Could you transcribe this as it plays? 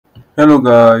Hello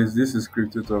guys, this is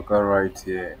Crypto Talker right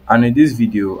here, and in this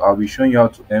video I'll be showing you how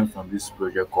to earn from this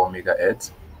project called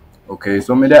Megaeth. Okay,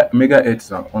 so Megaeth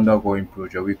is an undergoing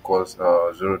project which costs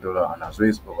 $0 and has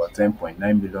raised over $10.9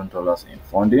 million in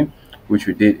funding, which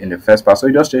we did in the first part. So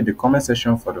you just check the comment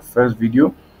section for the first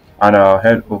video, and I'll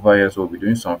head over here. So we'll be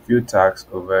doing some few tasks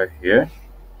over here.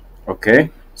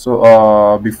 Okay,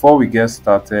 so before we get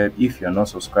started, if you're not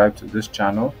subscribed to this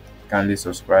channel, kindly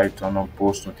subscribe, turn on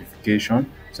post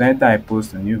notification, so anytime I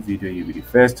post a new video you'll be the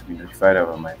first to be notified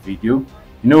about my video.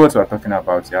 You know what we're talking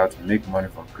about here, how to make money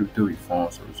from crypto with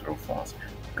funds or zero funds.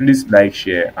 Please like,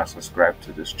 share and subscribe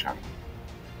to this channel.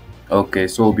 Okay,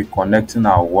 so we'll be connecting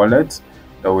our wallet.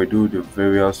 That we do the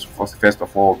various first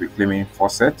of all we'll be claiming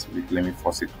Faucet. We'll be claiming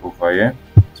Faucet over here,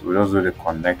 so we'll just do the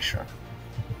connection.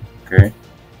 Okay,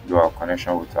 do our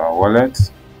connection with our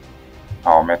wallet,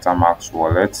 our MetaMask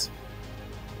wallet.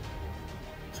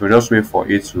 So just wait for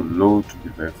it to load to be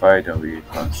verified and we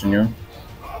continue.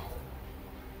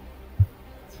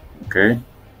 Okay,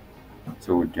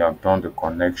 so we have done the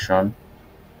connection.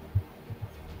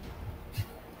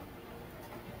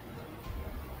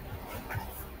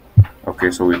 Okay,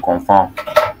 so we confirm.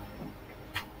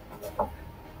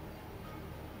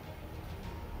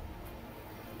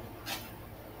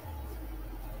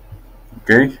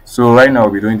 Okay, so right now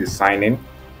we're doing the signing.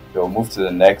 We'll move to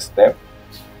the next step.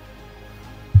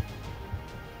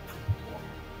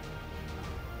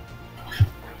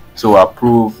 So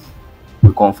approve,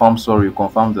 we confirm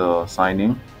the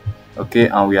signing. Okay,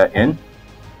 and we are in.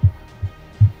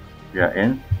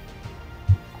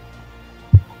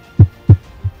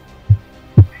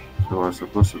 So we're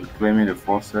supposed to be claiming the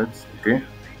Faucet. Okay,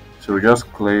 so we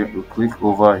click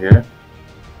over here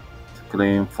to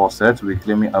claim Faucet. We're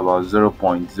claiming about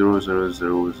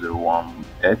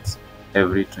 0.000018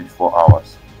 every 24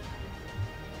 hours.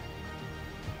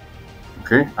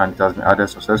 Okay, and it has been added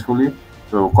successfully.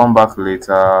 So we'll come back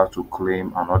later to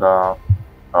claim another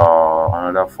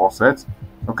Faucet.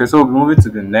 Okay, so we're moving to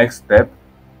the next step.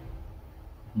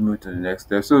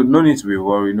 So no need to be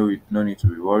worried. No need to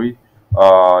be worried.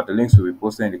 The links will be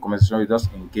posted in the comment section. You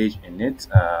just engage in it,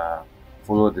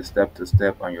 follow the step to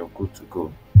step, and you're good to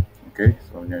go. Okay,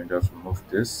 so I'm going to just remove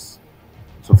this.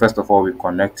 So first of all, we're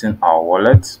connecting our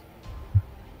wallet,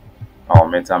 our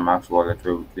MetaMask wallet,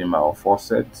 where we claim our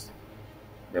Faucet.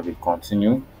 Then we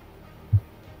continue.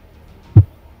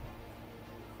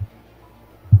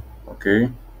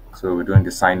 Okay, so we're doing the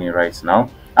signing right now.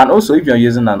 And also, if you're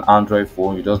using an Android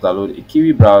phone, you just download a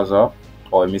Kiwi browser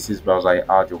or a Mrs. browser. You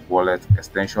add your wallet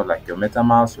extension like your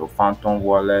MetaMask, your Phantom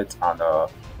wallet, and the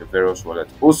various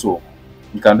wallet. Also,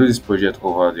 you can do this project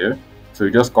over there. So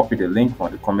you just copy the link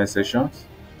from the comment sections.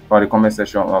 For the comment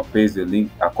section, paste the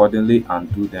link accordingly and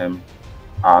do them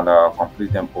and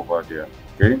complete them over there.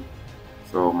 Okay,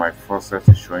 so my Faucet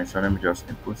is showing. So let me just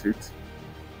input it.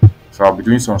 So I'll be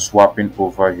doing some swapping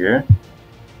over here.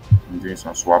 I'm doing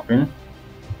some swapping.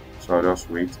 So I'll just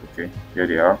wait. Okay, here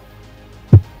they are.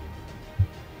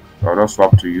 So I'll just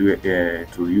swap to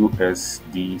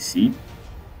USDC.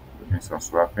 Doing some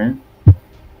swapping.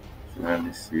 So let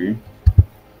me see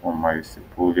on my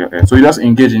portfolio. So you just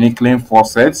engage in a claim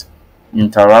Faucet.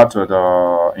 Interact with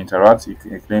you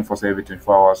can claim Faucet every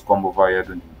 24 hours. Come over here,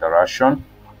 do the interaction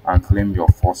and claim your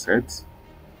Faucet.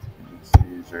 Let's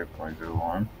see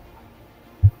 0.01.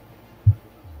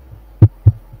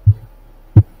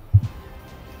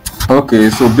 Okay,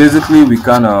 so basically we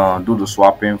can do the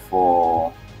swapping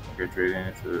for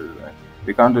trading.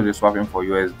 We can do the swapping for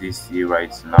USDC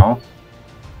right now.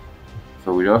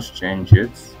 So we just change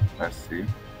it. Let's see.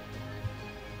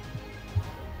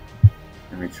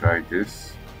 Let me try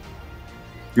this.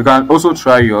 You can also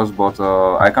try yours, but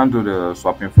I can't do the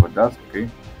swapping for that. Okay,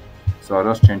 so I'll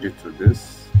just change it to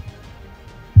this.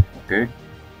 Okay, I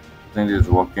think this is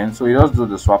working. So you just do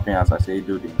the swapping as I say,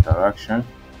 do the interaction,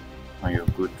 and you're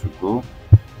good to go.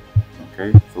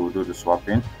 Okay, so we'll do the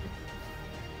swapping.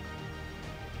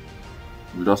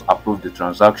 We'll just approve the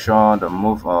transaction, then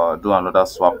move, do another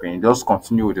swapping. Just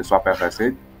continue with the swapping as I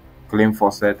said. Claim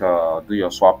Faucet, do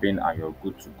your swapping, and you're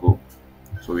good to go.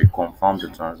 So we confirm the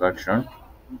transaction.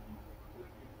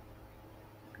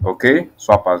 Okay,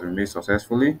 swap has been made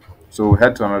successfully. So we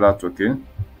head to another token.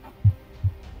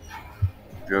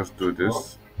 Just do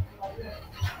this.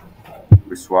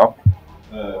 We swap.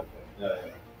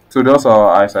 So those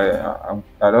are as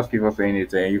I just keep on saying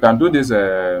it. You can do this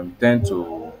 10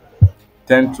 to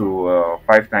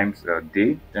 5 times a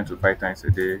day. 10 to 5 times a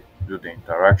day. Do the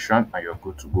interaction, and you're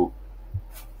good to go.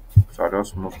 So I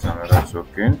just move to another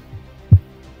token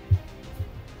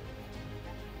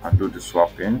and do the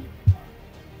swapping.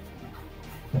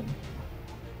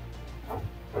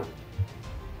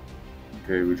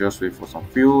 Okay, we just wait for some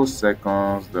few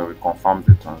seconds, then we confirm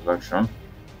the transaction.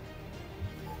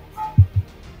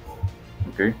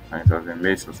 Okay, and it has been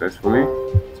made successfully.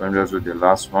 So I'm just do the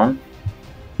last one.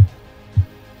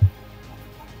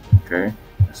 Okay,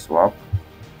 swap.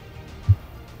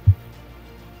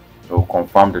 So we'll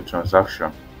confirm the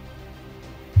transaction.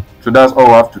 So that's all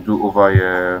we have to do over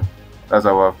here. That's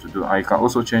all we have to do, and you can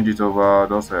also change it over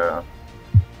those. You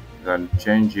can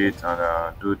change it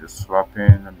and do the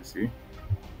swapping. Let me see.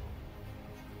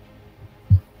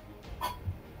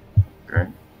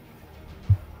 Okay.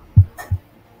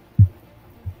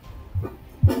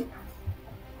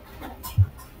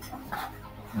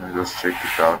 Let me just check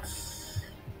it out.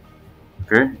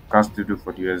 Okay, you can still do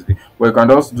for the USD, but you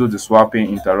can also do the swapping,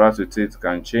 interact with it,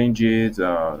 can change it,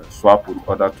 swap with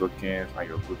other tokens, and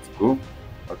you're good to go.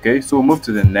 Okay, so we'll move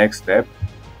to the next step.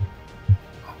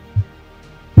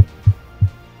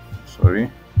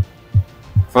 Sorry.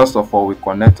 First of all, we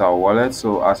connect our wallet.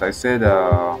 So as I said,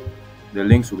 the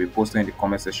links will be posted in the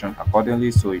comment section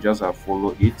accordingly. So you just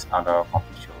follow it and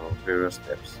complete your various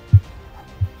steps.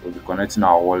 So we'll be connecting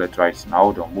our wallet right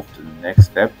now. Then move to the next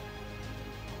step.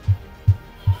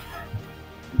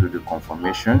 Do the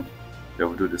confirmation. Then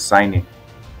we'll do the signing.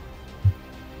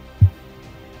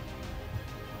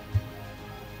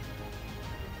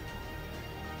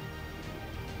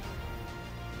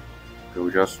 Okay,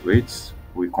 we just wait.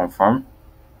 We confirm.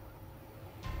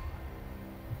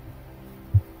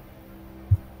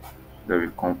 Then we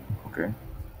come. Okay.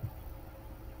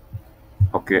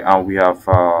 Okay, and we have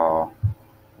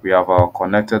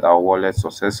connected our wallet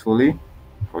successfully.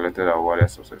 Connected our wallet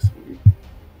successfully.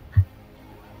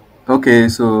 Okay,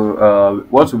 so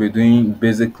what we'll be doing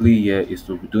basically here is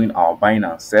to be doing our buying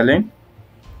and selling.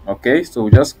 Okay, so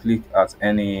we just click at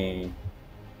any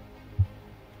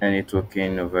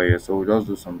token over here. So we'll just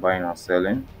do some buying and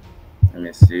selling. Let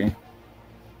me see.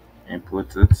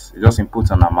 Input it. You just input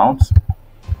an amount.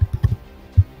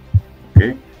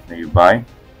 Okay, then you buy.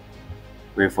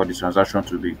 Wait for the transaction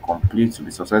to be complete, to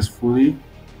be successfully.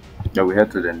 Then we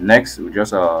head to the next. We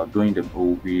just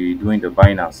we'll be doing the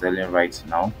buying and selling right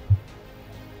now.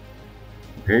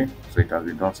 Okay, so it has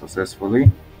been done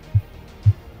successfully.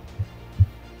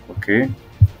 Okay,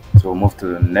 so we'll move to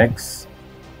the next.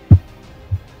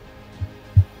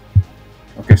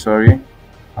 Okay, sorry,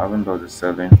 I haven't done the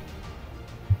selling.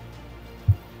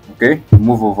 Okay,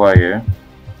 move over here.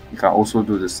 You can also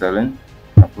do the selling.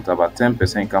 You can put about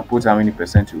 10%. You can put how many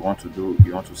percent you want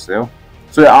to sell.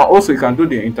 So also you can do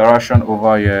the interaction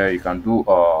over here. You can do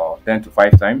 10 to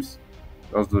 5 times.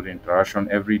 Just do the interaction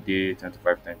every day, 10 to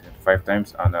 5 times, 10 to 5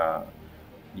 times, and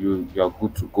you're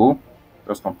good to go.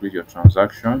 Just complete your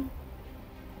transaction.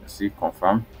 Let's see,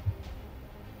 confirm.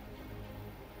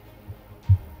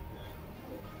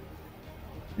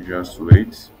 You just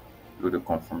wait, do the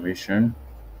confirmation,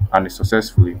 and it's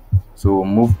successfully. So we'll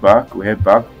move back, we head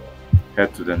back,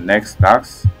 head to the next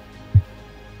task.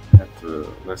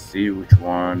 Let's see which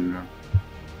one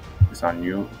is our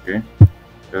new. Okay,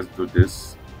 let's do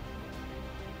this.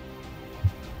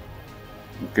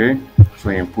 Okay, so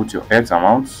you input your X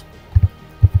amounts.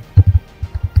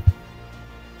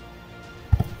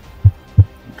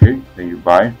 Okay, then you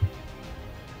buy.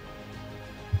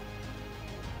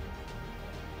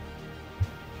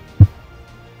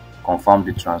 Confirm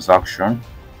the transaction,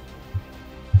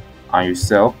 and you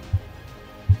sell.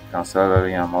 You can sell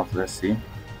any amount. Let's see.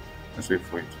 Let's wait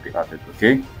for it to be added.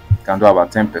 Okay, you can do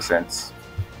about 10%.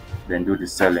 Then do the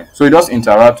selling. So you just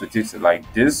interact with it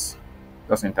like this.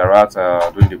 Just interact,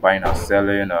 doing the buying and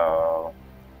selling.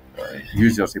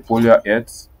 Use your Sepolia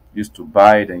ads used to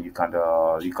buy. Then you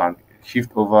can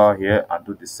shift over here and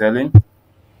do the selling,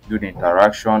 do the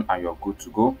interaction, and you're good to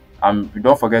go. And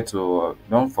don't forget to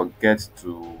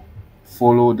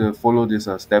follow this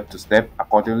step to step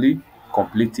accordingly.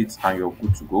 Complete it, and you're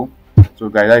good to go. So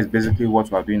guys, that is basically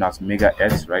what we're doing at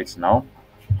Megaeth right now.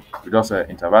 We just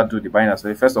interact, do the buying and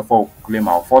selling. First of all, claim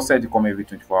our Faucet. You come every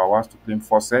 24 hours to claim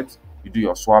Faucet. You do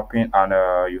your swapping,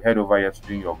 and you head over here to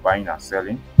doing your buying and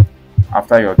selling.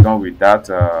 After you're done with that,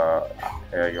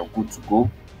 you're good to go.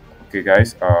 Okay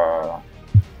guys,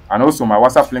 and also my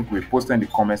WhatsApp link will be posted in the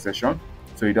comment section,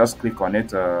 so you just click on it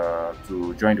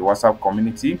to join the WhatsApp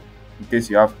community. In case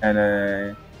you have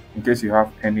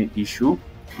any issue,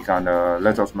 you can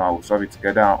let us know. We'll solve it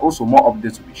together, and also more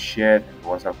updates will be shared in the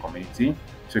WhatsApp community,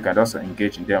 so you can just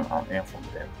engage in them and learn from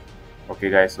them. Okay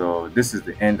guys, so this is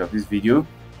the end of this video.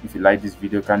 If you like this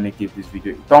video, kindly give this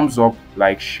video a thumbs up,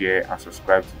 like, share, and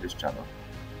subscribe to this channel.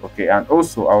 Okay, and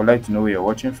also I would like to know where you're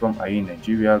watching from. Are you in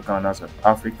Nigeria, Ghana, South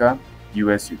Africa,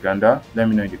 US, Uganda? Let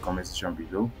me know in the comment section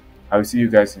below. I will see you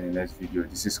guys in the next video.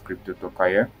 This is Crypto Talker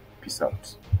here. Peace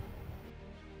out.